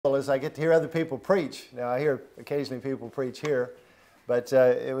Is I get to hear other people preach. Now I hear occasionally people preach here, but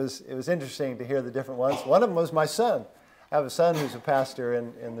it was interesting to hear the different ones. One of them was my son. I have a son who's a pastor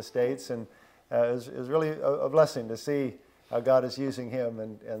in the States, and it was really a blessing to see how God is using him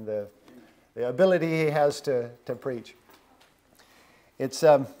and the ability he has to preach. It's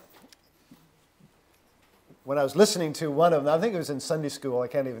when I was listening to one of them, I think it was in Sunday school, I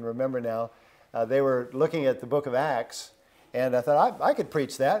can't even remember now, they were looking at the book of Acts. And I thought, I could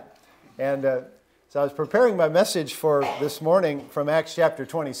preach that. And so I was preparing my message for this morning from Acts chapter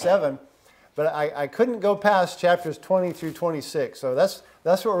 27, but I couldn't go past chapters 20 through 26. So that's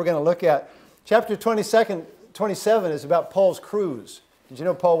what we're going to look at. Chapter 27 is about Paul's cruise. Did you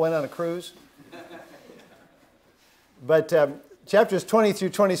know Paul went on a cruise? But chapters 20 through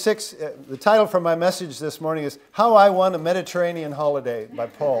 26, the title for my message this morning is How I Won a Mediterranean Holiday by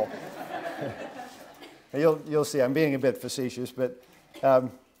Paul. You'll see, I'm being a bit facetious, but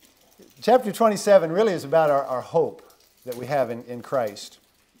chapter 27 really is about our hope that we have in Christ.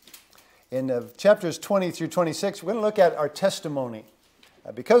 In chapters 20 through 26, we're going to look at our testimony.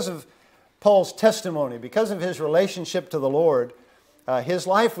 Because of Paul's testimony, because of his relationship to the Lord, his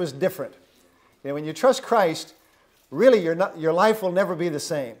life was different. You know, when you trust Christ, really your life will never be the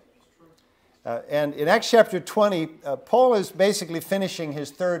same. And in Acts chapter 20, Paul is basically finishing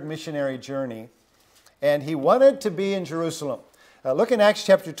his third missionary journey. And he wanted to be in Jerusalem. Look in Acts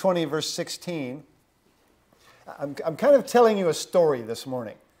chapter 20, verse 16. I'm kind of telling you a story this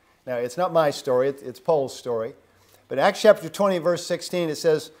morning. Now, it's not my story, it's Paul's story. But Acts chapter 20, verse 16, it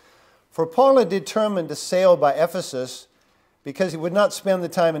says, For Paul had determined to sail by Ephesus because he would not spend the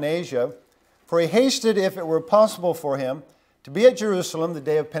time in Asia, for he hasted, if it were possible for him, to be at Jerusalem the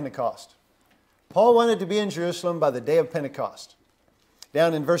day of Pentecost. Paul wanted to be in Jerusalem by the day of Pentecost.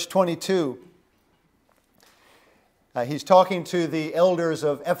 Down in verse 22, he's talking to the elders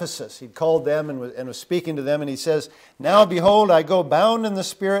of Ephesus. He called them and was speaking to them, and he says, Now behold, I go bound in the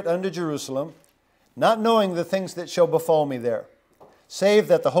Spirit unto Jerusalem, not knowing the things that shall befall me there, save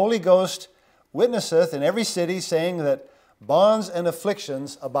that the Holy Ghost witnesseth in every city, saying that bonds and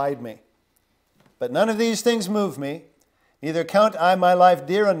afflictions abide me. But none of these things move me, neither count I my life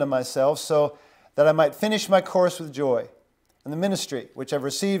dear unto myself, so that I might finish my course with joy, and the ministry which I've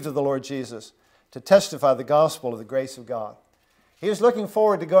received of the Lord Jesus, to testify the gospel of the grace of God. He was looking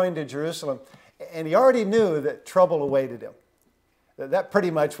forward to going to Jerusalem, and he already knew that trouble awaited him. That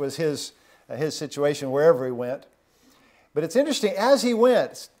pretty much was his situation wherever he went. But it's interesting, as he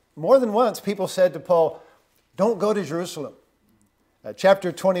went, more than once people said to Paul, don't go to Jerusalem.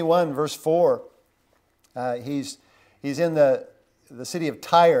 Chapter 21, verse 4, he's in the city of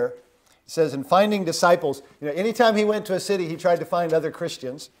Tyre. It says, in finding disciples, anytime he went to a city, he tried to find other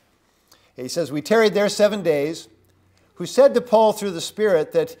Christians. He says, we tarried there 7 days, who said to Paul through the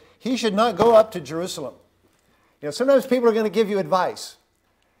Spirit that he should not go up to Jerusalem. Sometimes people are going to give you advice.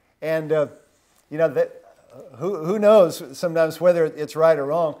 And, who knows sometimes whether it's right or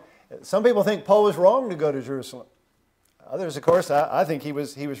wrong. Some people think Paul was wrong to go to Jerusalem. Others, of course, I think he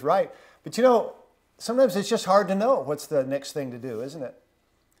was right. But, sometimes it's just hard to know what's the next thing to do, isn't it?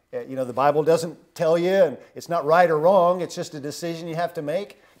 The Bible doesn't tell you, and it's not right or wrong. It's just a decision you have to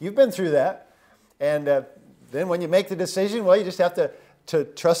make. You've been through that. And then when you make the decision, well, you just have to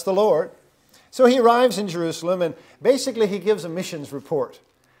trust the Lord. So he arrives in Jerusalem, and basically he gives a missions report.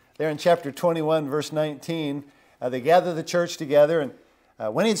 There in chapter 21, verse 19, they gather the church together,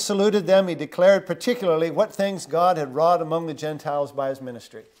 and when he'd saluted them, he declared particularly what things God had wrought among the Gentiles by his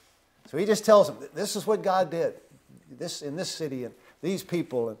ministry. So he just tells them, this is what God did in this city, and these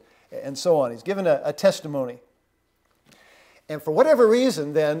people, and so on. He's given a testimony. And for whatever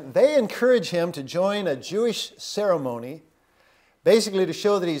reason, then, they encourage him to join a Jewish ceremony, basically to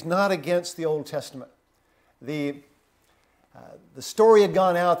show that he's not against the Old Testament. The story had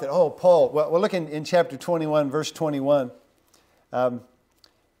gone out that, Paul, well look in chapter 21, verse 21. It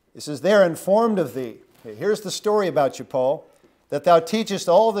says, they are informed of thee. Here's the story about you, Paul, that thou teachest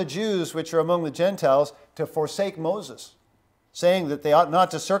all the Jews which are among the Gentiles to forsake Moses, saying that they ought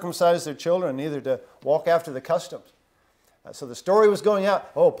not to circumcise their children, neither to walk after the customs. So the story was going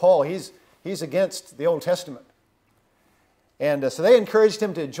out, Paul, he's against the Old Testament. And so they encouraged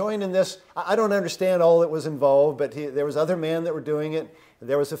him to join in this. I don't understand all that was involved, but there was other men that were doing it.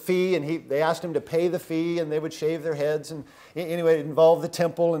 There was a fee, and they asked him to pay the fee, and they would shave their heads. And anyway, it involved the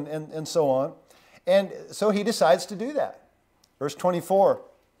temple and so on. And so he decides to do that. Verse 24,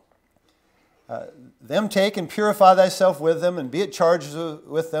 them take and purify thyself with them, and be at charge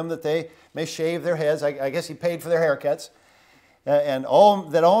with them that they may shave their heads. I guess he paid for their haircuts. And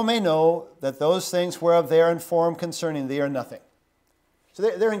that all may know that those things whereof they are informed concerning thee are nothing. So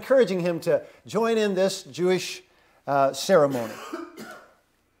they're encouraging him to join in this Jewish ceremony.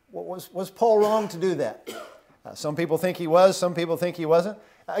 Was Paul wrong to do that? Some people think he was, some people think he wasn't.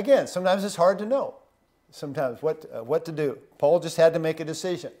 Again, sometimes it's hard to know sometimes what to do. Paul just had to make a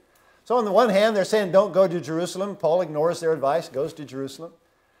decision. So on the one hand, they're saying don't go to Jerusalem. Paul ignores their advice, goes to Jerusalem.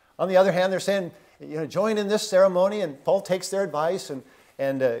 On the other hand, they're saying, join in this ceremony, and Paul takes their advice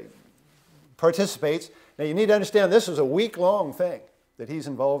and participates. Now you need to understand this was a week-long thing that he's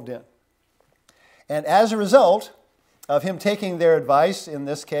involved in. And as a result of him taking their advice in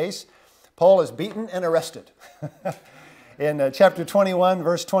this case, Paul is beaten and arrested. In chapter 21,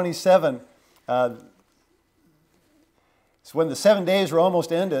 verse 27, it's when the 7 days were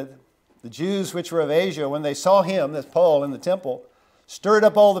almost ended, the Jews which were of Asia, when they saw him, that's Paul, in the temple, stirred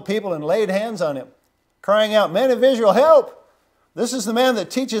up all the people and laid hands on him, crying out, Men of Israel, help! This is the man that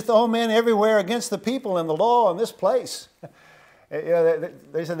teacheth all men everywhere against the people and the law in this place.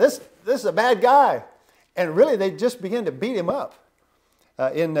 They said, this is a bad guy. And really, they just began to beat him up.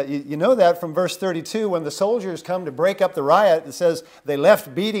 You know that from verse 32, when the soldiers come to break up the riot, it says they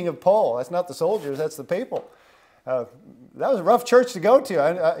left beating of Paul. That's not the soldiers, that's the people. That was a rough church to go to.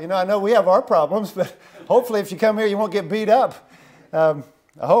 I know we have our problems, but hopefully if you come here, you won't get beat up. I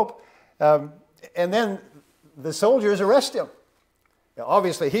hope. And then the soldiers arrest him. Now,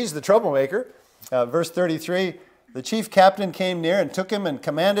 obviously, he's the troublemaker. Verse 33, the chief captain came near and took him and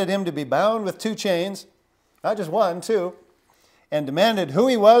commanded him to be bound with 2 chains, not just 1, 2, and demanded who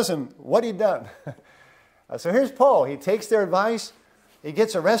he was and what he'd done. So here's Paul. He takes their advice. He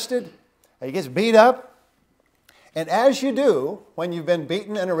gets arrested. He gets beat up. And as you do when you've been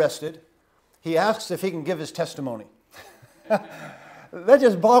beaten and arrested, he asks if he can give his testimony. That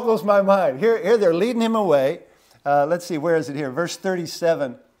just boggles my mind. Here they're leading him away. Let's see, where is it here? Verse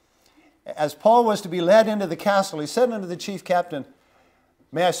 37. As Paul was to be led into the castle, he said unto the chief captain,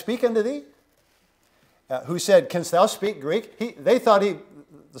 May I speak unto thee? Who said, Canst thou speak Greek? The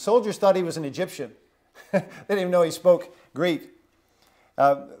soldiers thought he was an Egyptian. They didn't even know he spoke Greek.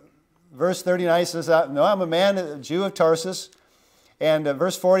 Verse 39 says, No, I'm a man, a Jew of Tarsus. And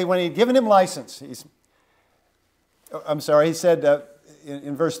verse 40, when he'd given him license, he said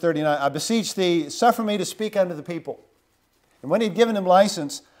in verse 39, I beseech thee, suffer me to speak unto the people. And when he'd given him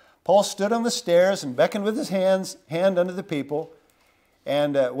license, Paul stood on the stairs and beckoned with his hand unto the people.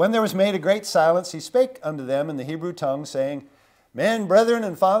 And when there was made a great silence, he spake unto them in the Hebrew tongue, saying, Men, brethren,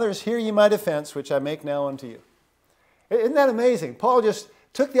 and fathers, hear ye my defense, which I make now unto you. Isn't that amazing? Paul just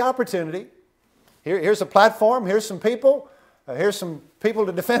took the opportunity. Here's a platform. Here's some people. Here's some people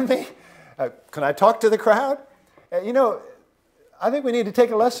to defend me. Can I talk to the crowd? I think we need to take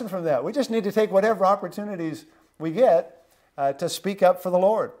a lesson from that. We just need to take whatever opportunities we get to speak up for the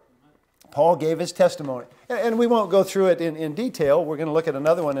Lord. Paul gave his testimony. And we won't go through it in detail. We're going to look at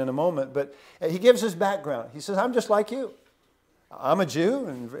another one in a moment. But he gives his background. He says, I'm just like you. I'm a Jew.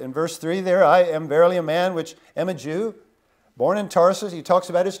 And in verse 3 there, I am verily a man which am a Jew, born in Tarsus. He talks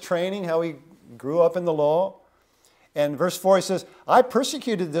about his training, how he grew up in the law. And verse 4, he says, I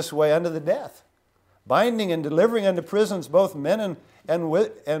persecuted this way unto the death, binding and delivering unto prisons both men and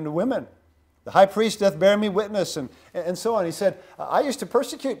women. The high priest doth bear me witness, and so on. He said, I used to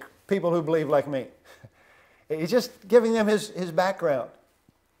persecute people who believe like me. He's just giving them his background.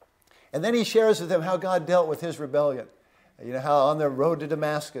 And then he shares with them how God dealt with his rebellion. How on the road to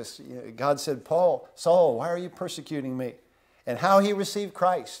Damascus, God said, Saul, why are you persecuting me? And how he received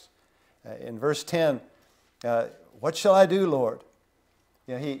Christ. In verse 10, what shall I do, Lord?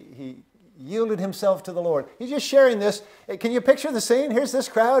 He yielded himself to the Lord. He's just sharing this. Can you picture the scene? Here's this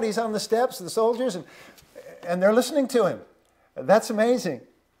crowd. He's on the steps, the soldiers, and they're listening to him. That's amazing.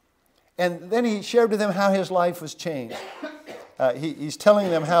 And then he shared with them how his life was changed. He's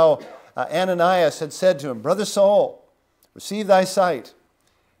telling them how Ananias had said to him, Brother Saul, receive thy sight.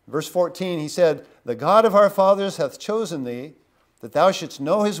 Verse 14, he said, The God of our fathers hath chosen thee, that thou shouldst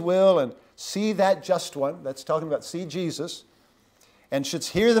know his will and see that just one. That's talking about see Jesus. And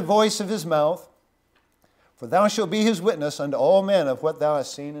shouldst hear the voice of his mouth. For thou shalt be his witness unto all men of what thou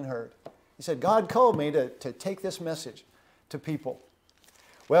hast seen and heard. He said, God called me to take this message to people.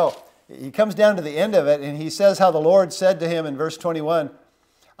 Well, he comes down to the end of it, and he says how the Lord said to him in verse 21,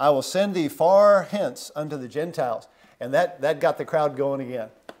 I will send thee far hence unto the Gentiles. And that got the crowd going again.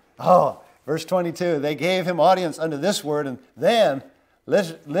 Verse 22, they gave him audience unto this word, and then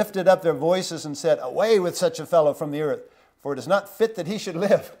lifted up their voices and said, Away with such a fellow from the earth, for it is not fit that he should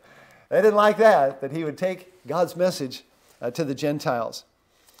live. They didn't like that he would take God's message to the Gentiles.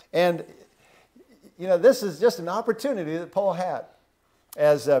 And, this is just an opportunity that Paul had.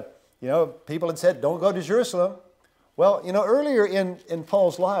 As, people had said, don't go to Jerusalem. Well, you know, earlier in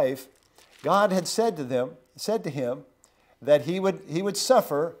Paul's life, God had said to him that he would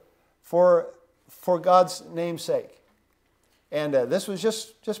suffer for God's name's sake. And this was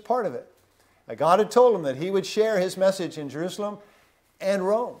just part of it. God had told him that he would share his message in Jerusalem and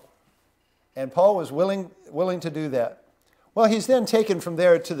Rome. And Paul was willing to do that. Well, he's then taken from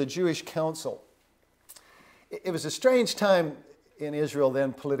there to the Jewish council. It was a strange time in Israel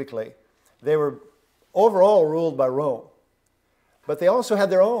then politically. They were overall ruled by Rome. But they also had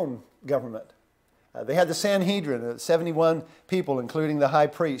their own government. They had the Sanhedrin, 71 people, including the high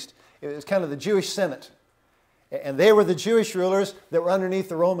priest. It was kind of the Jewish Senate. And they were the Jewish rulers that were underneath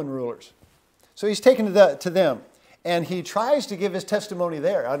the Roman rulers. So he's taken to them. And he tries to give his testimony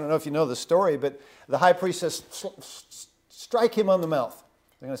there. I don't know if you know the story, but the high priest says, strike him on the mouth.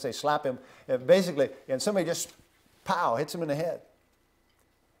 They're going to say slap him. Basically, and somebody just, pow, hits him in the head.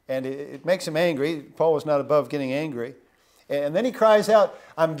 And it makes him angry. Paul was not above getting angry. And then he cries out,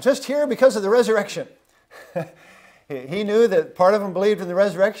 I'm just here because of the resurrection. He knew that part of them believed in the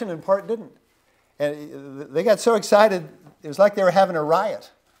resurrection and part didn't. And they got so excited, it was like they were having a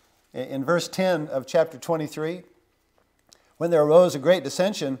riot. In verse 10 of chapter 23, when there arose a great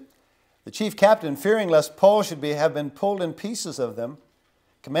dissension, the chief captain, fearing lest Paul should have been pulled in pieces of them,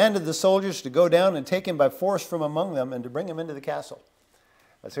 commanded the soldiers to go down and take him by force from among them and to bring him into the castle.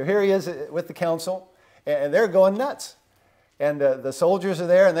 So here he is with the council, and they're going nuts. And the soldiers are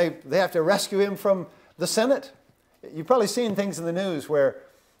there, and they have to rescue him from the Senate. You've probably seen things in the news where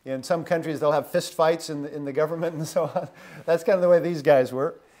in some countries they'll have fist fights in the government and so on. That's kind of the way these guys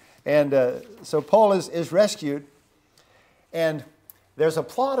were. And so Paul is rescued, and there's a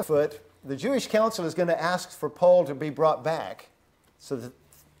plot afoot. The Jewish council is going to ask for Paul to be brought back so that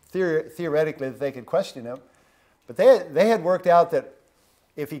theoretically that they could question him. But they had worked out that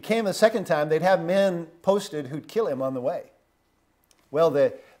if he came a second time, they'd have men posted who'd kill him on the way. Well,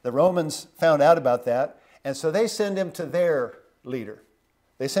 the Romans found out about that, and so they send him to their leader.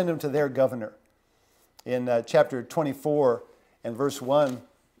 They send him to their governor. In chapter 24 and verse 1,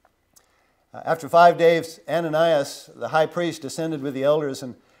 after 5 days, Ananias, the high priest, descended with the elders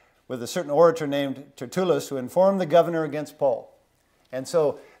and with a certain orator named Tertullus, who informed the governor against Paul. And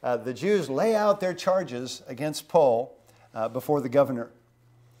so the Jews lay out their charges against Paul before the governor.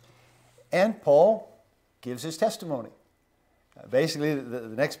 And Paul gives his testimony. Basically, the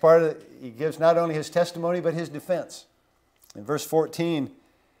next part of it, he gives not only his testimony, but his defense. In verse 14,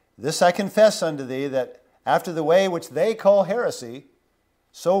 this I confess unto thee, that after the way which they call heresy,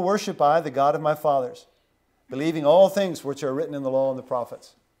 so worship I the God of my fathers, believing all things which are written in the law and the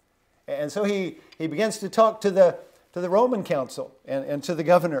prophets. And so he begins to talk to the Roman council and to the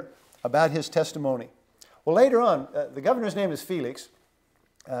governor about his testimony. Well, later on, the governor's name is Felix.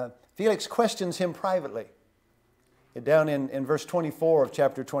 Felix questions him privately. Down in verse 24 of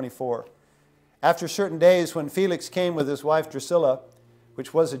chapter 24. After certain days, when Felix came with his wife Drusilla,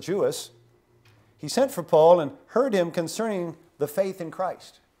 which was a Jewess, he sent for Paul and heard him concerning the faith in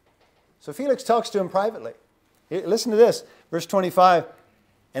Christ. So Felix talks to him privately. Listen to this, verse 25.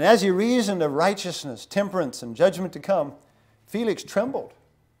 And as he reasoned of righteousness, temperance, and judgment to come, Felix trembled.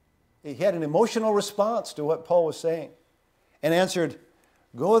 He had an emotional response to what Paul was saying and answered,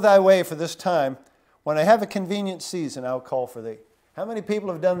 Go thy way for this time. When I have a convenient season, I'll call for thee. How many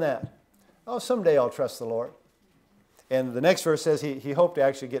people have done that? Oh, someday I'll trust the Lord. And the next verse says he hoped to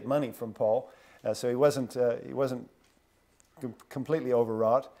actually get money from Paul, so he wasn't completely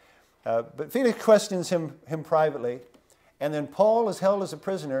overwrought. But Felix questions him privately, and then Paul is held as a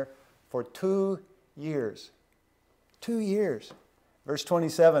prisoner for 2 years. 2 years. Verse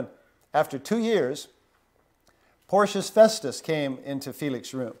 27, after 2 years, Porcius Festus came into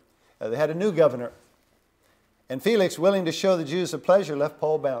Felix's room. They had a new governor. And Felix, willing to show the Jews a pleasure, left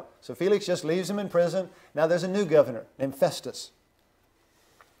Paul bound. So Felix just leaves him in prison. Now there's a new governor named Festus.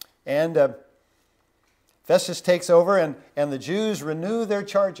 And Festus takes over, and the Jews renew their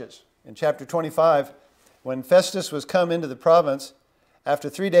charges. In chapter 25, when Festus was come into the province, after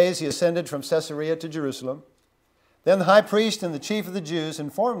 3 days he ascended from Caesarea to Jerusalem. Then the high priest and the chief of the Jews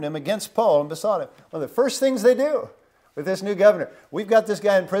informed him against Paul and besought him. One of the first things they do with this new governor, we've got this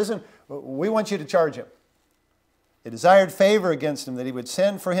guy in prison, we want you to charge him. They desired favor against him, that he would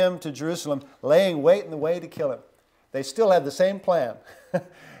send for him to Jerusalem, laying wait in the way to kill him. They still had the same plan.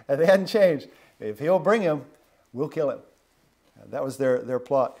 And they hadn't changed. If he'll bring him, we'll kill him. That was their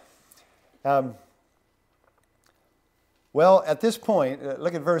plot. Well, at this point,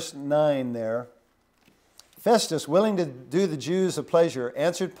 look at verse 9 there. Festus, willing to do the Jews a pleasure,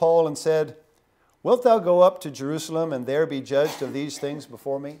 answered Paul and said, Wilt thou go up to Jerusalem and there be judged of these things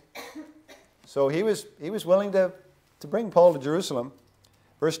before me? So he was willing to to bring Paul to Jerusalem.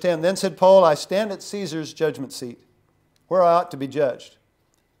 Verse 10, then said Paul, I stand at Caesar's judgment seat, where I ought to be judged.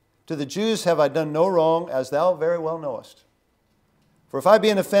 To the Jews have I done no wrong, as thou very well knowest. For if I be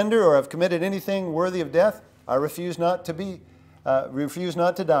an offender or have committed anything worthy of death, I refuse not to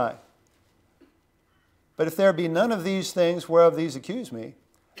die. But if there be none of these things whereof these accuse me,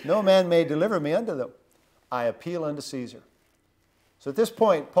 no man may deliver me unto them. I appeal unto Caesar. So at this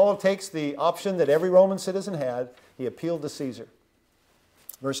point, Paul takes the option that every Roman citizen had. He appealed to Caesar.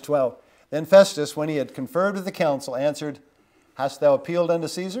 Verse 12, then Festus, when he had conferred with the council, answered, hast thou appealed unto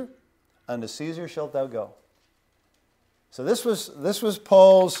Caesar? Unto Caesar shalt thou go. So this was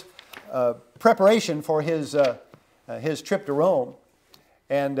Paul's preparation for his trip to Rome.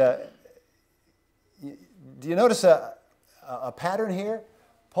 And do you notice a pattern here?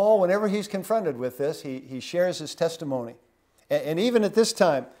 Paul, whenever he's confronted with this, he shares his testimony. And even at this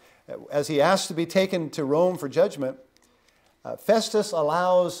time, as he asks to be taken to Rome for judgment, Festus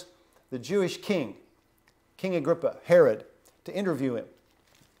allows the Jewish king, King Agrippa, Herod, to interview him.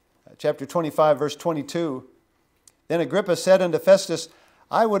 Chapter 25, verse 22, then Agrippa said unto Festus,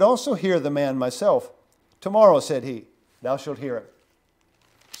 I would also hear the man myself. Tomorrow, said he, thou shalt hear him.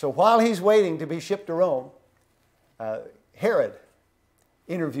 So while he's waiting to be shipped to Rome, Herod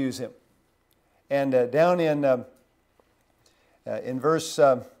interviews him. And down in verse,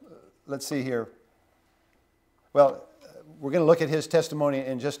 let's see here. Well, we're going to look at his testimony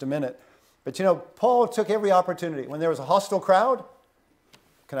in just a minute. But you know, Paul took every opportunity. When there was a hostile crowd,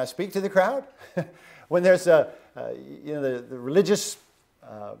 can I speak to the crowd? When there's the religious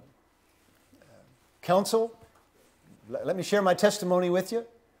council, let me share my testimony with you.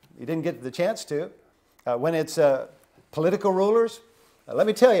 You didn't get the chance to. When it's political rulers, let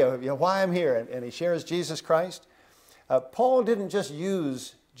me tell you, why I'm here. And he shares Jesus Christ. Paul didn't just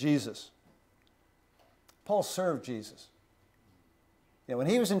use Jesus. Paul served Jesus. When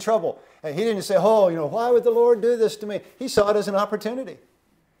he was in trouble, he didn't say, why would the Lord do this to me? He saw it as an opportunity.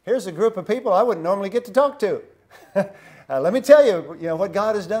 Here's a group of people I wouldn't normally get to talk to. Let me tell you, what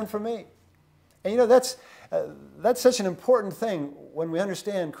God has done for me. And that's such an important thing when we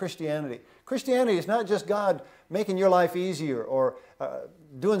understand Christianity. Christianity is not just God making your life easier or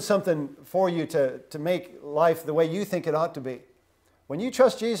doing something for you to make life the way you think it ought to be. When you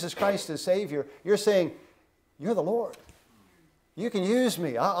trust Jesus Christ as Savior, you're saying, you're the Lord. You can use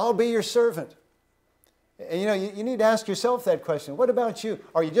me. I'll be your servant. And you need to ask yourself that question. What about you?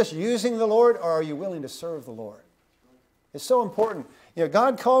 Are you just using the Lord, or are you willing to serve the Lord? It's so important.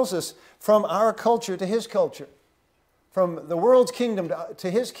 God calls us from our culture to His culture, from the world's kingdom to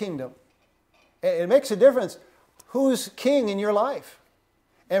His kingdom. It makes a difference who's king in your life.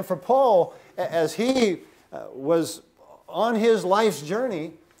 And for Paul, as he was on his life's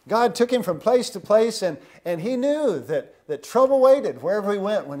journey, God took him from place to place, and he knew that trouble waited wherever he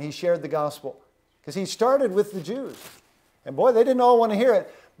went when he shared the gospel. Because he started with the Jews. And boy, they didn't all want to hear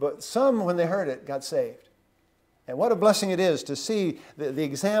it, but some, when they heard it, got saved. And what a blessing it is to see the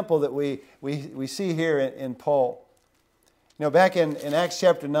example that we see here in Paul. Back in Acts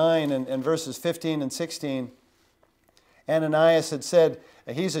chapter 9 and verses 15 and 16, Ananias had said,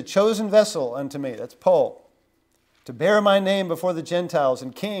 he's a chosen vessel unto me, that's Paul, to bear my name before the Gentiles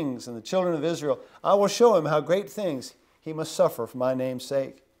and kings and the children of Israel. I will show him how great things he must suffer for my name's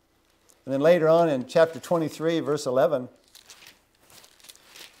sake. And then later on in chapter 23, verse 11,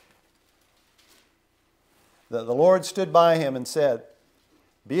 the Lord stood by him and said,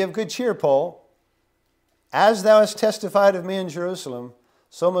 be of good cheer, Paul. As thou hast testified of me in Jerusalem,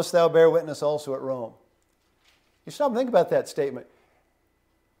 so must thou bear witness also at Rome. You stop and think about that statement.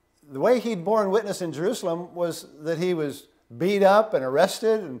 The way he'd borne witness in Jerusalem was that he was beat up and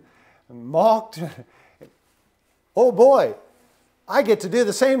arrested and mocked. Oh boy, I get to do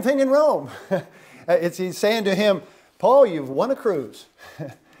the same thing in Rome. He's saying to him, Paul, you've won a cruise.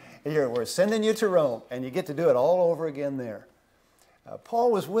 We're sending you to Rome, and you get to do it all over again there.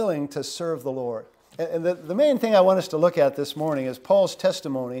 Paul was willing to serve the Lord. And the main thing I want us to look at this morning is Paul's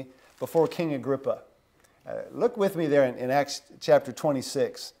testimony before King Agrippa. Look with me there in Acts chapter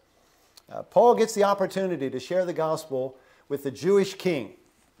 26. Paul gets the opportunity to share the gospel with the Jewish king.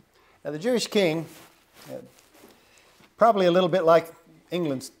 Now the Jewish king, probably a little bit like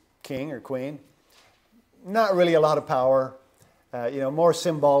England's king or queen, not really a lot of power, more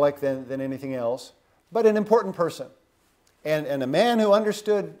symbolic than anything else, but an important person. And a man who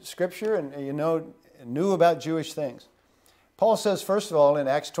understood Scripture and knew about Jewish things. Paul says, first of all, in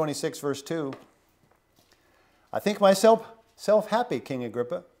Acts 26, verse 2, I think myself happy, King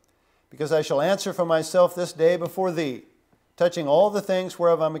Agrippa, because I shall answer for myself this day before thee, touching all the things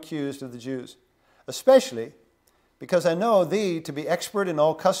whereof I'm accused of the Jews, especially because I know thee to be expert in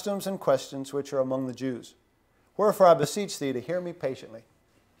all customs and questions which are among the Jews. Wherefore I beseech thee to hear me patiently.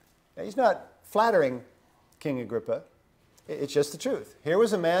 Now, he's not flattering King Agrippa. It's just the truth. Here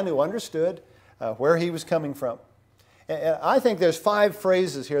was a man who understood where he was coming from. And I think there's 5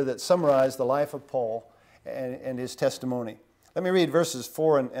 phrases here that summarize the life of Paul and his testimony. Let me read verses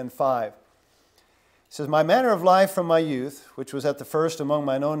 4 and 5. He says, My manner of life from my youth, which was at the first among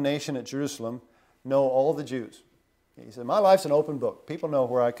mine own nation at Jerusalem, know all the Jews. He said, my life's an open book. People know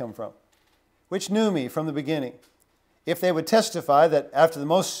where I come from, which knew me from the beginning. If they would testify that after the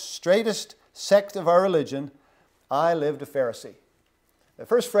most straightest sect of our religion, I lived a Pharisee. The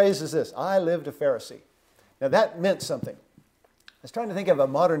first phrase is this, I lived a Pharisee. Now that meant something. I was trying to think of a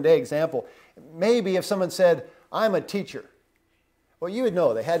modern day example. Maybe if someone said, I'm a teacher. Well, you would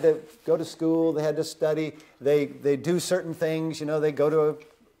know. They had to go to school, they had to study, they do certain things, they go to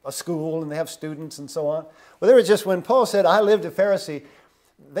a school and they have students and so on. Well, there was just, when Paul said, I lived a Pharisee,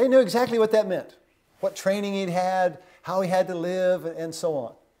 they knew exactly what that meant, what training he'd had, how he had to live, and so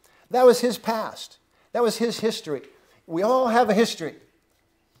on. That was his past. That was his history. We all have a history.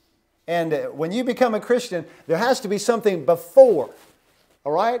 And when you become a Christian, there has to be something before,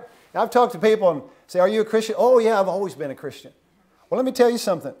 all right? Now, I've talked to people and say, are you a Christian? Oh, yeah, I've always been a Christian. Well, let me tell you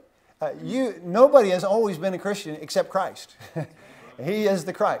something. Nobody has always been a Christian except Christ. He is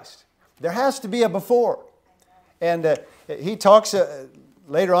the Christ. There has to be a before. And he talks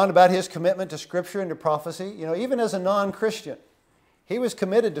later on about his commitment to Scripture and to prophecy. Even as a non-Christian, he was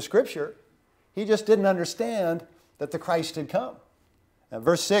committed to Scripture. He just didn't understand that the Christ had come. Now,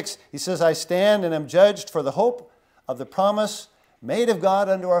 verse 6, he says, I stand and am judged for the hope of the promise made of God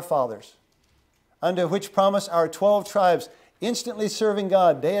unto our fathers, unto which promise our 12 tribes, instantly serving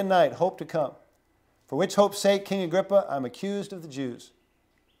God day and night, hope to come. For which hope's sake, King Agrippa, I am accused of the Jews.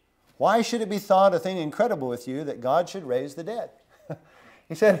 Why should it be thought a thing incredible with you that God should raise the dead?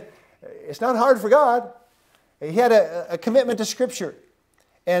 He said, it's not hard for God. He had a commitment to Scripture.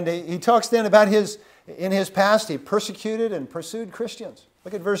 And he talks then about in his past, he persecuted and pursued Christians.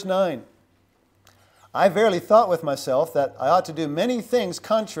 Look at verse 9. I verily thought with myself that I ought to do many things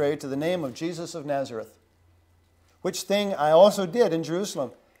contrary to the name of Jesus of Nazareth, which thing I also did in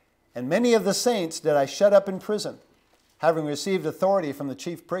Jerusalem. And many of the saints did I shut up in prison, having received authority from the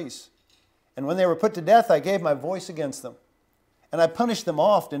chief priests. And when they were put to death, I gave my voice against them. And I punished them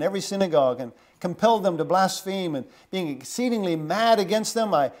oft in every synagogue, and compelled them to blaspheme, and being exceedingly mad against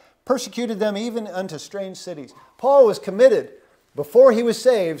them, I persecuted them even unto strange cities. Paul was committed, before he was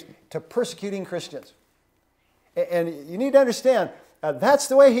saved, to persecuting Christians. And you need to understand, that's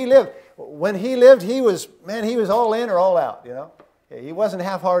the way he lived. When he lived, he was all in or all out, He wasn't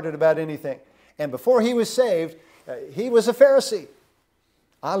half-hearted about anything. And before he was saved, he was a Pharisee.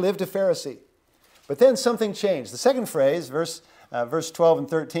 I lived a Pharisee. But then something changed. The second phrase, verse 12 and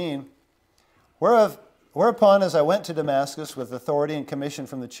 13, whereupon as I went to Damascus with authority and commission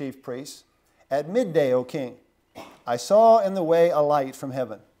from the chief priests, at midday, O king, I saw in the way a light from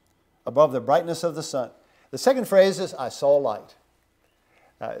heaven, above the brightness of the sun. The second phrase is, I saw light.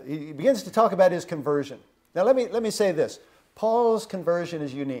 He begins to talk about his conversion. Now let me say this. Paul's conversion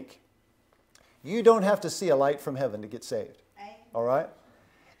is unique. You don't have to see a light from heaven to get saved. All right?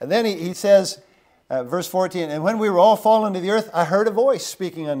 And then he says, verse 14, and when we were all fallen to the earth, I heard a voice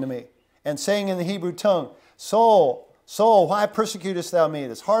speaking unto me, and saying in the Hebrew tongue, Saul, Saul, why persecutest thou me?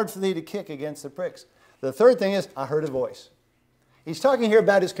 It's hard for thee to kick against the pricks. The third thing is, I heard a voice. He's talking here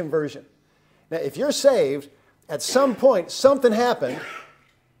about his conversion. Now, if you're saved, at some point, something happened,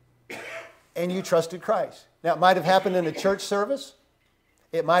 and you trusted Christ. Now, it might have happened in a church service.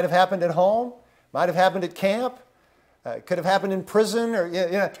 It might have happened at home. Might have happened at camp. It could have happened in prison. Or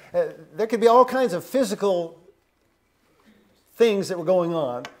there could be all kinds of physical things that were going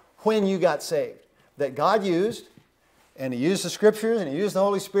on when you got saved that God used. And He used the Scriptures, and He used the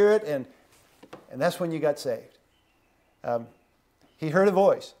Holy Spirit, and that's when you got saved. He heard a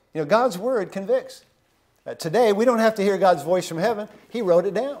voice. God's Word convicts. Today, we don't have to hear God's voice from heaven. He wrote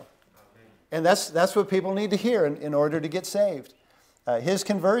it down. And that's what people need to hear in order to get saved. His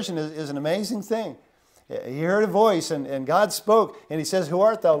conversion is an amazing thing. He heard a voice, and God spoke, and He says, who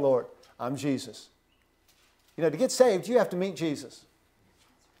art thou, Lord? I'm Jesus. To get saved, you have to meet Jesus.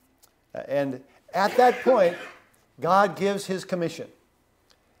 And at that point, God gives His commission.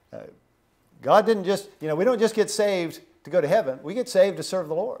 God didn't just, we don't just get saved to go to heaven. We get saved to serve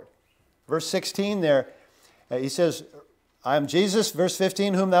the Lord. Verse 16 there, He says, I am Jesus, verse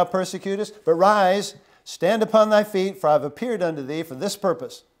 15, whom thou persecutest, but rise, stand upon thy feet, for I have appeared unto thee for this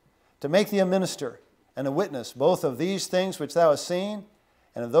purpose, to make thee a minister and a witness, both of these things which thou hast seen,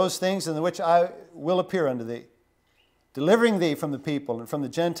 and of those things in the which I will appear unto thee, delivering thee from the people and from the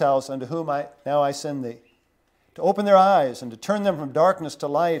Gentiles unto whom now I send thee, to open their eyes and to turn them from darkness to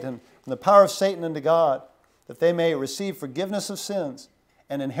light and from the power of Satan unto God, that they may receive forgiveness of sins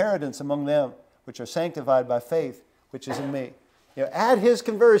and inheritance among them which are sanctified by faith, which is in me. You know, at his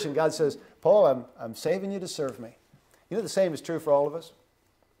conversion, God says, Paul, I'm saving you to serve me. You know, the same is true for all of us.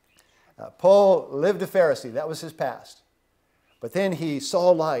 Paul lived a Pharisee. That was his past. But then he saw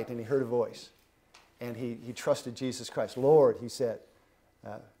light and he heard a voice. And he trusted Jesus Christ. Lord, he said,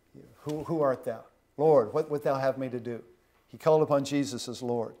 who art thou? Lord, what wilt thou have me to do? He called upon Jesus as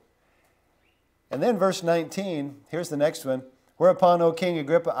Lord. And then verse 19, here's the next one. Whereupon, O King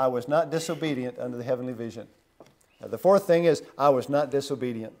Agrippa, I was not disobedient unto the heavenly vision. Now, the fourth thing is, I was not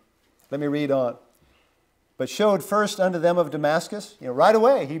disobedient. Let me read on. But showed first unto them of Damascus, right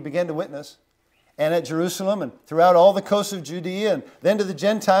away he began to witness, and at Jerusalem and throughout all the coasts of Judea, and then to the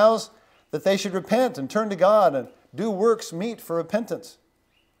Gentiles, that they should repent and turn to God and do works meet for repentance.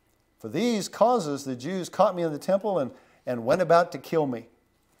 For these causes the Jews caught me in the temple and went about to kill me.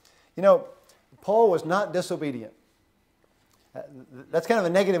 You know, Paul was not disobedient. That's kind of a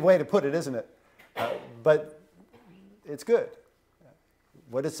negative way to put it, isn't it? But it's good.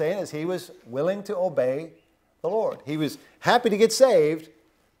 What it's saying is he was willing to obey the Lord. He was happy to get saved,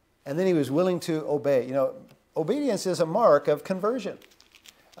 and then he was willing to obey. You know, obedience is a mark of conversion.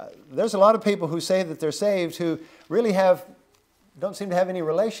 There's a lot of people who say that they're saved who really don't seem to have any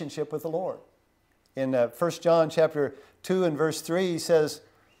relationship with the Lord. In 1 John chapter 2 and verse 3, he says,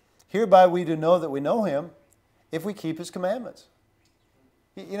 hereby we do know that we know him if we keep his commandments.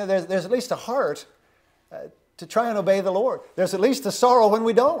 You know, there's at least a heart to try and obey the Lord. There's at least a sorrow when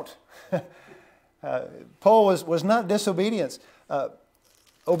we don't. Paul was not disobedience.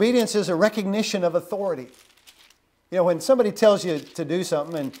 Obedience is a recognition of authority. You know, when somebody tells you to do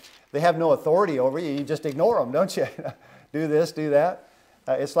something and they have no authority over you, you just ignore them, don't you? Do this, do that.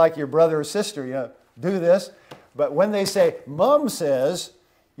 It's like your brother or sister, do this. But when they say, Mom says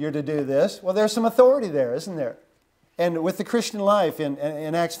you're to do this, well, there's some authority there, isn't there? And with the Christian life, in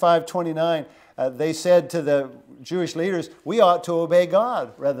Acts 5:29, they said to the Jewish leaders, we ought to obey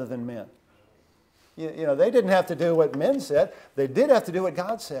God rather than men. You know, they didn't have to do what men said. They did have to do what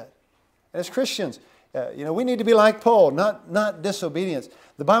God said. And as Christians, we need to be like Paul, not disobedience.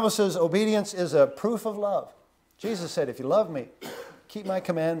 The Bible says obedience is a proof of love. Jesus said, if you love me, keep my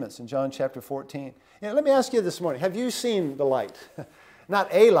commandments in John chapter 14. Let me ask you this morning, have you seen the light? Not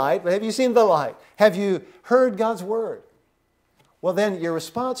a light, but have you seen the light? Have you heard God's word? Well, then your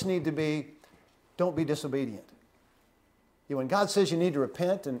response need to be, don't be disobedient. When God says you need to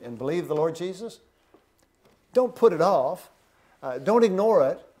repent and believe the Lord Jesus, don't put it off. Don't ignore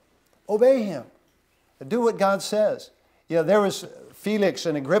it. Obey him. Do what God says. There was Felix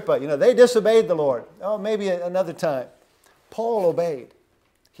and Agrippa. They disobeyed the Lord. Oh, maybe another time. Paul obeyed.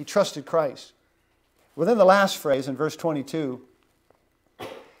 He trusted Christ. Well, then the last phrase in verse 22,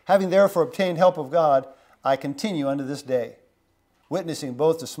 having therefore obtained help of God, I continue unto this day, witnessing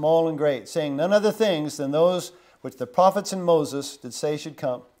both to small and great, saying none other things than those which the prophets and Moses did say should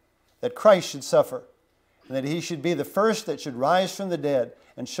come, that Christ should suffer, and that he should be the first that should rise from the dead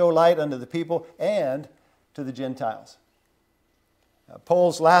and show light unto the people and to the Gentiles.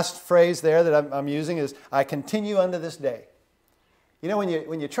 Paul's last phrase there that I'm using is, I continue unto this day. When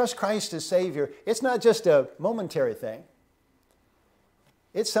you trust Christ as Savior, it's not just a momentary thing.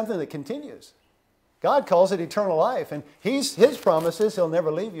 It's something that continues. God calls it eternal life, and His promises, He'll never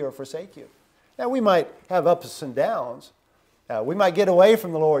leave you or forsake you. Now, we might have ups and downs. We might get away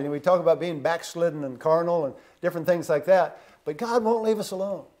from the Lord. We talk about being backslidden and carnal and different things like that, but God won't leave us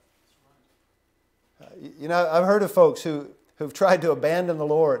alone. I've heard of folks who've tried to abandon the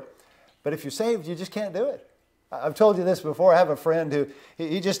Lord, but if you're saved, you just can't do it. I've told you this before. I have a friend who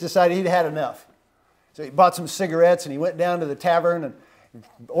he just decided he'd had enough. So he bought some cigarettes and he went down to the tavern and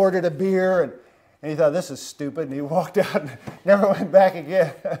ordered a beer and he thought, this is stupid, and he walked out and never went back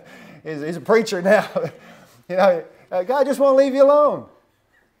again. He's a preacher now. God just won't leave you alone.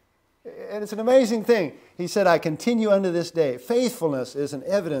 And it's an amazing thing. He said, I continue unto this day. Faithfulness is an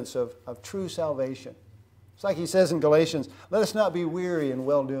evidence of true salvation. It's like he says in Galatians, let us not be weary in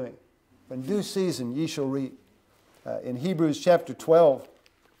well-doing. In due season ye shall reap. In Hebrews chapter 12,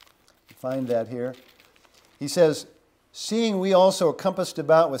 find that here. He says, seeing we also are compassed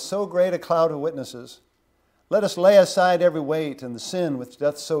about with so great a cloud of witnesses, let us lay aside every weight and the sin which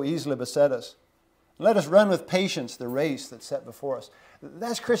doth so easily beset us. And let us run with patience the race that's set before us.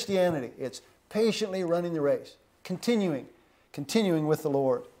 That's Christianity. It's patiently running the race, continuing with the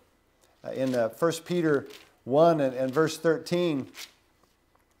Lord. In 1 Peter 1 and verse 13,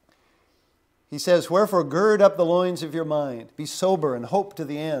 He says, wherefore gird up the loins of your mind, be sober and hope to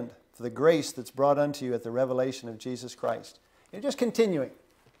the end for the grace that's brought unto you at the revelation of Jesus Christ. You're just continuing,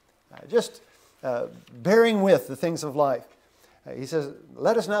 bearing with the things of life. He says,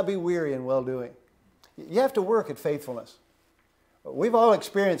 let us not be weary in well-doing. You have to work at faithfulness. We've all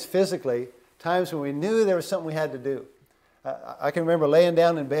experienced physically times when we knew there was something we had to do. I can remember laying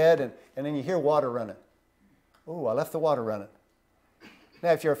down in bed and then you hear water running. Oh, I left the water running.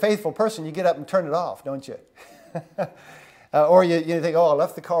 Now, if you're a faithful person, you get up and turn it off, don't you? Or you think, oh, I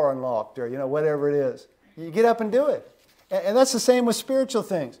left the car unlocked, or whatever it is. You get up and do it. And that's the same with spiritual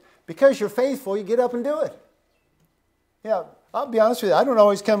things. Because you're faithful, you get up and do it. Yeah, I'll be honest with you, I don't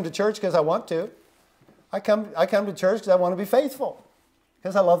always come to church because I want to. I come to church because I want to be faithful,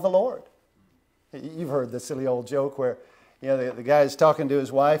 because I love the Lord. You've heard the silly old joke where the guy's talking to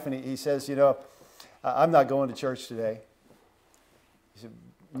his wife and he says, I'm not going to church today. He said,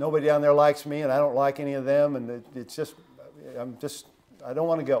 nobody down there likes me and I don't like any of them, and I don't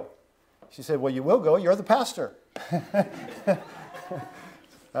want to go. She said, well, you will go. You're the pastor.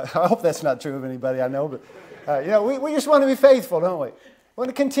 I hope that's not true of anybody I know, but we just want to be faithful, don't we? We want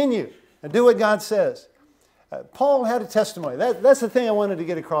to continue and do what God says. Paul had a testimony. That's the thing I wanted to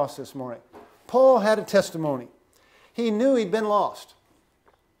get across this morning. Paul had a testimony. He knew he'd been lost.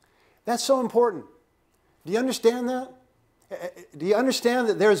 That's so important. Do you understand that? Do you understand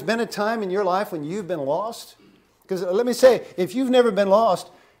that there's been a time in your life when you've been lost? Because let me say, if you've never been lost,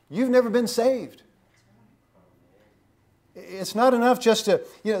 you've never been saved. It's not enough just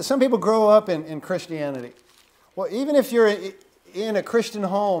to, some people grow up in Christianity. Well, even if you're in a Christian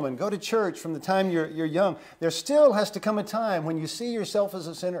home and go to church from the time you're young, there still has to come a time when you see yourself as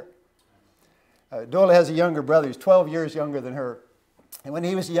a sinner. Dola has a younger brother. He's 12 years younger than her. And when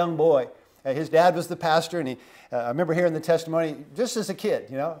he was a young boy, his dad was the pastor, and I remember hearing the testimony just as a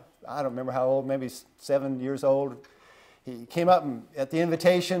kid, I don't remember how old, maybe 7 years old. He came up and at the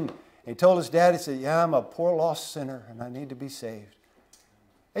invitation, and he told his dad, he said, yeah, I'm a poor lost sinner, and I need to be saved.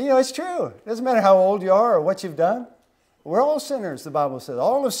 And it's true. It doesn't matter how old you are or what you've done. We're all sinners, the Bible says.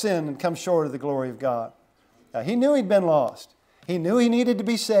 All have sinned and come short of the glory of God. He knew he'd been lost. He knew he needed to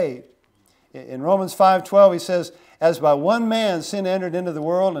be saved. In Romans 5:12, he says, as by one man sin entered into the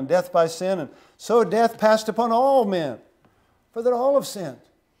world, and death by sin, and so death passed upon all men, for that all have sinned.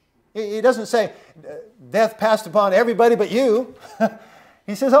 He doesn't say death passed upon everybody but you.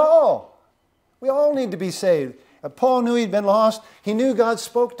 He says all. We all need to be saved. Paul knew he'd been lost. He knew God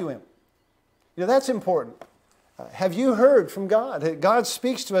spoke to him. That's important. Have you heard from God? God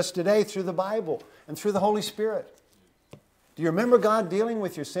speaks to us today through the Bible and through the Holy Spirit. Do you remember God dealing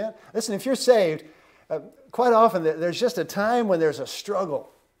with your sin? Listen, if you're saved, quite often there's just a time when there's a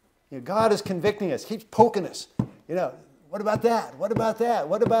struggle. God is convicting us, keeps poking us. What about that? What about that?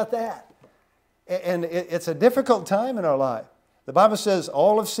 What about that? And it's a difficult time in our life. The Bible says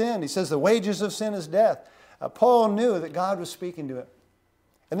all have sinned. He says the wages of sin is death. Paul knew that God was speaking to him.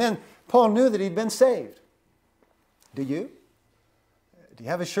 And then Paul knew that he'd been saved. Do you? Do you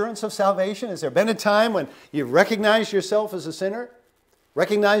have assurance of salvation? Has there been a time when you recognized yourself as a sinner?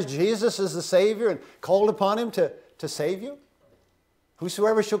 Recognized Jesus as the Savior and called upon Him to save you?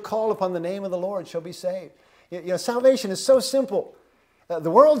 Whosoever shall call upon the name of the Lord shall be saved. Salvation is so simple.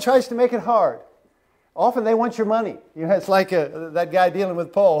 The world tries to make it hard. Often they want your money. It's like that guy dealing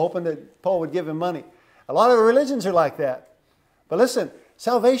with Paul, hoping that Paul would give him money. A lot of religions are like that. But listen,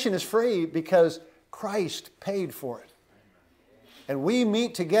 salvation is free because Christ paid for it. And we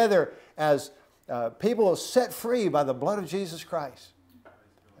meet together as people set free by the blood of Jesus Christ.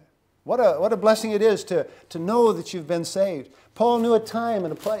 What a blessing it is to know that you've been saved. Paul knew a time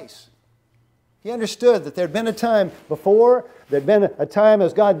and a place. He understood that there had been a time before, there had been a time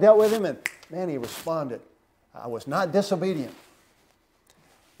as God dealt with him, and man, he responded. I was not disobedient.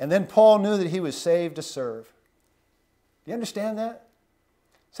 And then Paul knew that he was saved to serve. Do you understand that?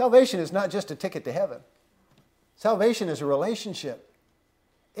 Salvation is not just a ticket to heaven. Salvation is a relationship.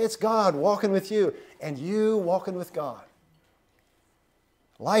 It's God walking with you and you walking with God.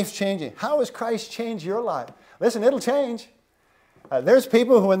 Life changing. How has Christ changed your life? Listen, it'll change. There's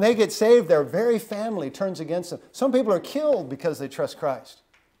people who, when they get saved, their very family turns against them. Some people are killed because they trust Christ.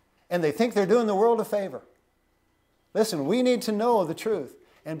 And they think they're doing the world a favor. Listen, we need to know the truth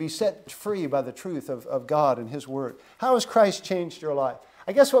and be set free by the truth of God and His Word. How has Christ changed your life?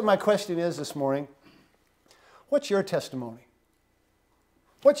 I guess what my question is this morning, what's your testimony?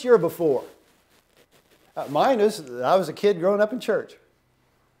 What's your before? Mine is that I was a kid growing up in church.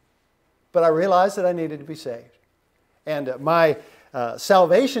 But I realized that I needed to be saved. And my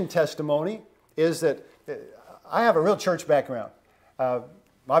salvation testimony is that I have a real church background.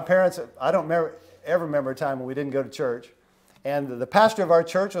 My parents, I don't ever remember a time when we didn't go to church. And the pastor of our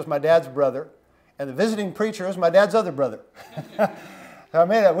church was my dad's brother, and the visiting preacher was my dad's other brother. I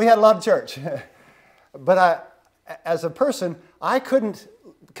mean, we had a lot of church. But as a person, I couldn't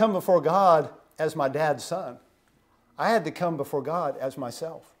come before God as my dad's son. I had to come before God as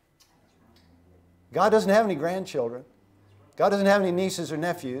myself. God doesn't have any grandchildren. God doesn't have any nieces or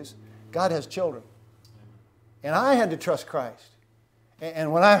nephews. God has children. And I had to trust Christ.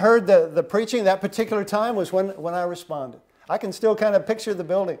 And when I heard the preaching, that particular time was when I responded. I can still kind of picture the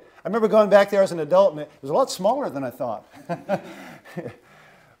building. I remember going back there as an adult, and it was a lot smaller than I thought.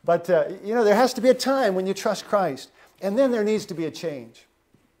 But, there has to be a time when you trust Christ. And then there needs to be a change.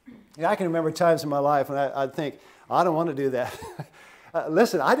 I can remember times in my life when I'd think, I don't want to do that.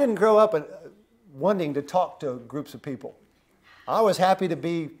 Listen, I didn't grow up wanting to talk to groups of people. I was happy to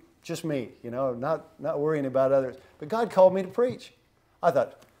be just me, not worrying about others. But God called me to preach. I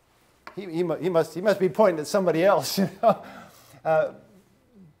thought, he must be pointing at somebody else. But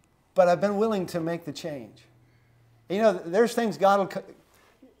I've been willing to make the change. There's things God will...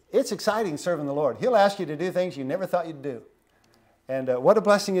 It's exciting serving the Lord. He'll ask you to do things you never thought you'd do. And what a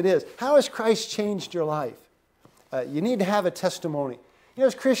blessing it is. How has Christ changed your life? You need to have a testimony.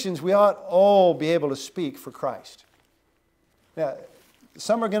 As Christians, we ought all be able to speak for Christ. Now,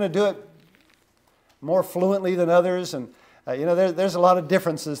 some are going to do it more fluently than others, and there's a lot of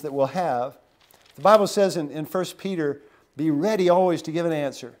differences that we'll have. The Bible says in 1 Peter, be ready always to give an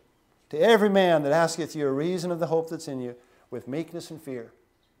answer to every man that asketh you a reason of the hope that's in you with meekness and fear.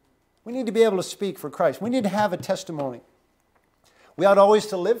 We need to be able to speak for Christ. We need to have a testimony. We ought always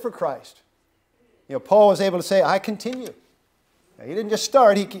to live for Christ. Paul was able to say, I continue. Now, he didn't just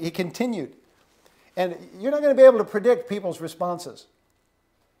start, he continued. And you're not going to be able to predict people's responses.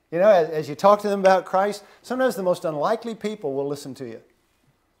 As you talk to them about Christ, sometimes the most unlikely people will listen to you.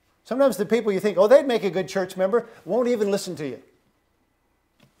 Sometimes the people you think, they'd make a good church member, won't even listen to you.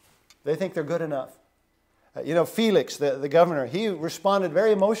 They think they're good enough. Felix, the governor, he responded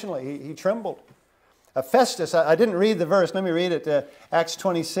very emotionally. He trembled. Festus, I didn't read the verse. Let me read it. Acts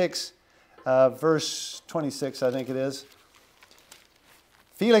 26, verse 26, I think it is.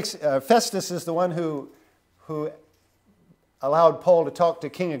 Festus is the one who allowed Paul to talk to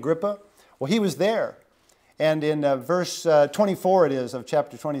King Agrippa. Well, he was there. And in verse 24 it is of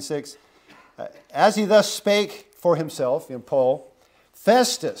chapter 26, as he thus spake for himself, Paul,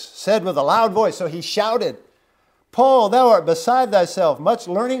 Festus said with a loud voice, so he shouted, Paul, thou art beside thyself. Much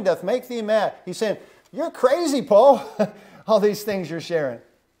learning doth make thee mad. He's saying, you're crazy, Paul. All these things you're sharing.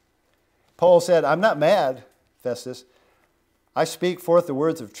 Paul said, I'm not mad, Festus. I speak forth the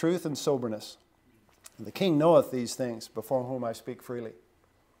words of truth and soberness. And the king knoweth these things, before whom I speak freely.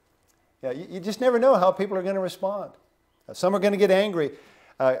 You just never know how people are going to respond. Some are going to get angry.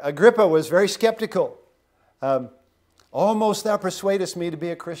 Agrippa was very skeptical. Almost thou persuadest me to be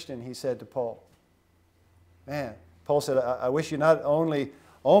a Christian, he said to Paul. Man, Paul said, I wish you not only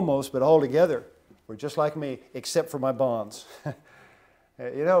almost, but altogether were just like me, except for my bonds.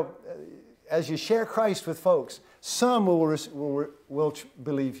 As you share Christ with folks, some will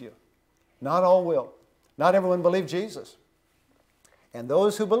believe you. Not all will. Not everyone believed Jesus. And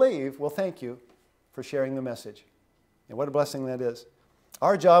those who believe will thank you for sharing the message. And what a blessing that is.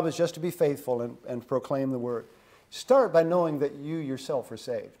 Our job is just to be faithful and proclaim the word. Start by knowing that you yourself are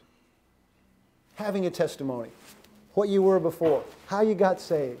saved. Having a testimony. What you were before. How you got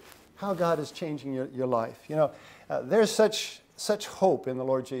saved. How God is changing your life. There's such hope in the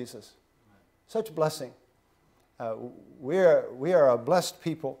Lord Jesus. Such blessing. We are a blessed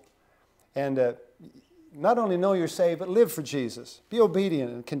people. And not only know you're saved, but live for Jesus. Be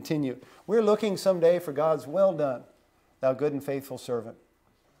obedient and continue. We're looking someday for God's well done, thou good and faithful servant.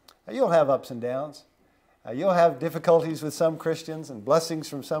 You'll have ups and downs. You'll have difficulties with some Christians and blessings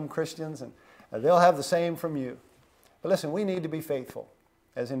from some Christians, and they'll have the same from you. But listen, we need to be faithful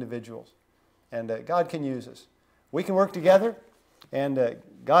as individuals, and God can use us. We can work together, and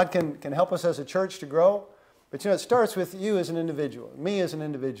God can help us as a church to grow. But it starts with you as an individual, me as an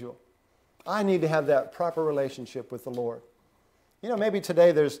individual. I need to have that proper relationship with the Lord. Maybe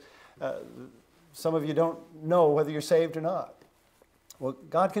today there's some of you don't know whether you're saved or not. Well,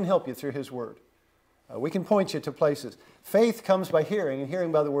 God can help you through His Word. We can point you to places. Faith comes by hearing, and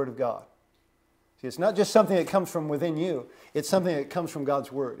hearing by the Word of God. See, it's not just something that comes from within you. It's something that comes from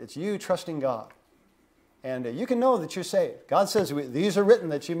God's Word. It's you trusting God. And you can know that you're saved. God says, these are written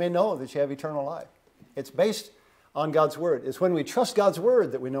that you may know that you have eternal life. It's based on God's Word. It's when we trust God's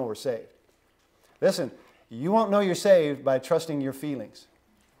Word that we know we're saved. Listen, you won't know you're saved by trusting your feelings.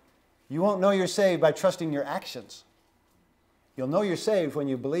 You won't know you're saved by trusting your actions. You'll know you're saved when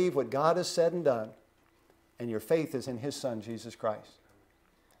you believe what God has said and done, and your faith is in His Son, Jesus Christ.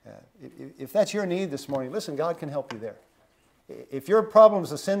 If that's your need this morning, listen, God can help you there. If your problem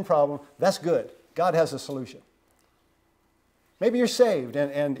is a sin problem, that's good. God has a solution. Maybe you're saved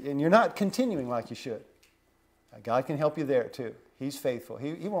and you're not continuing like you should. God can help you there too. He's faithful.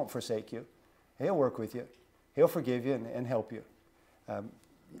 He won't forsake you. He'll work with you. He'll forgive you and help you.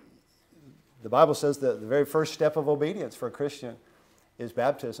 The Bible says that the very first step of obedience for a Christian is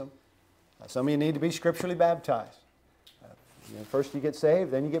baptism. Some of you need to be scripturally baptized. First you get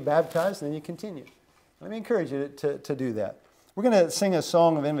saved, then you get baptized, and then you continue. Let me encourage you to do that. We're going to sing a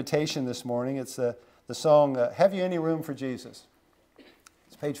song of invitation this morning. It's the song, Have You Any Room for Jesus?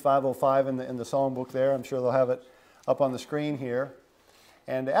 It's page 505 in the song book there. I'm sure they'll have it up on the screen here.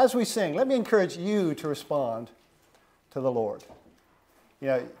 And as we sing, let me encourage you to respond to the Lord.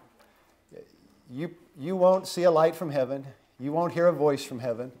 You won't see a light from heaven. You won't hear a voice from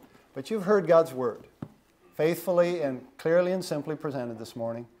heaven. But you've heard God's word faithfully and clearly and simply presented this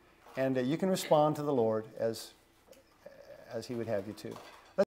morning. And you can respond to the Lord as He would have you to.